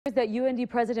That UND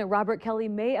President Robert Kelley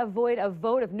may avoid a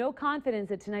vote of no confidence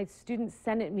at tonight's Student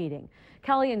Senate meeting.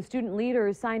 Kelley and student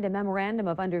leaders signed a memorandum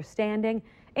of understanding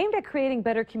aimed at creating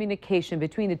better communication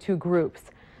between the two groups.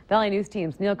 Valley News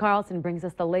Team's Neil Carlson brings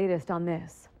us the latest on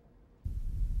this.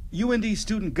 UND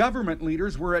student government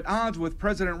leaders were at odds with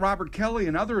President Robert Kelley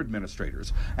and other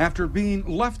administrators after being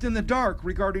left in the dark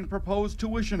regarding proposed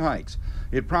tuition hikes.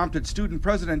 It prompted student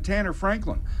president Tanner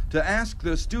Franklin to ask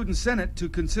the Student Senate to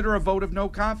consider a vote of no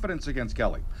confidence against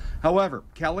Kelley. However,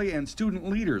 Kelley and student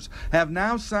leaders have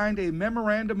now signed a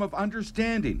memorandum of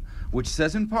understanding, which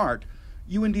says in part,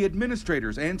 UND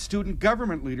administrators and student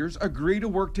government leaders agree to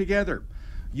work together.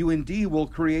 UND will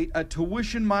create a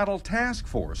tuition model task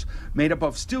force made up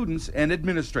of students and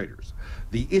administrators.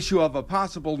 The issue of a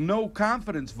possible no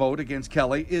confidence vote against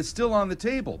Kelley is still on the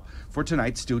table for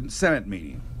tonight's Student Senate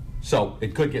meeting. So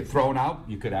it could get thrown out.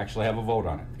 You could actually have a vote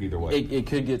on it, either way. It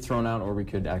could get thrown out, or we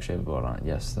could actually have a vote on it.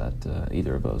 Yes, that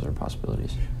either of those are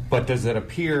possibilities. But does it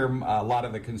appear a lot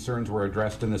of the concerns were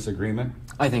addressed in this agreement?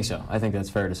 I think so. I think that's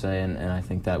fair to say, and I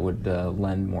think that would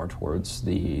lend more towards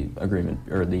the agreement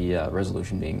or the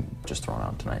resolution being just thrown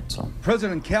out tonight. So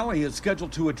President Kelley is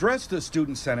scheduled to address the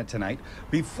Student Senate tonight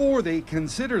before they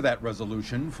consider that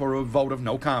resolution for a vote of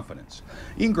no confidence.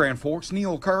 In Grand Forks,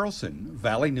 Neil Carlson,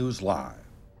 Valley News Live.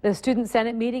 The Student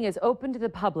Senate meeting is open to the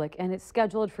public, and it's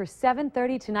scheduled for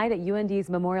 7:30 tonight at UND's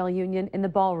Memorial Union in the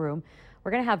ballroom.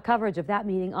 We're going to have coverage of that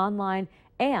meeting online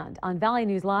and on Valley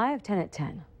News Live 10 at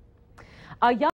 10.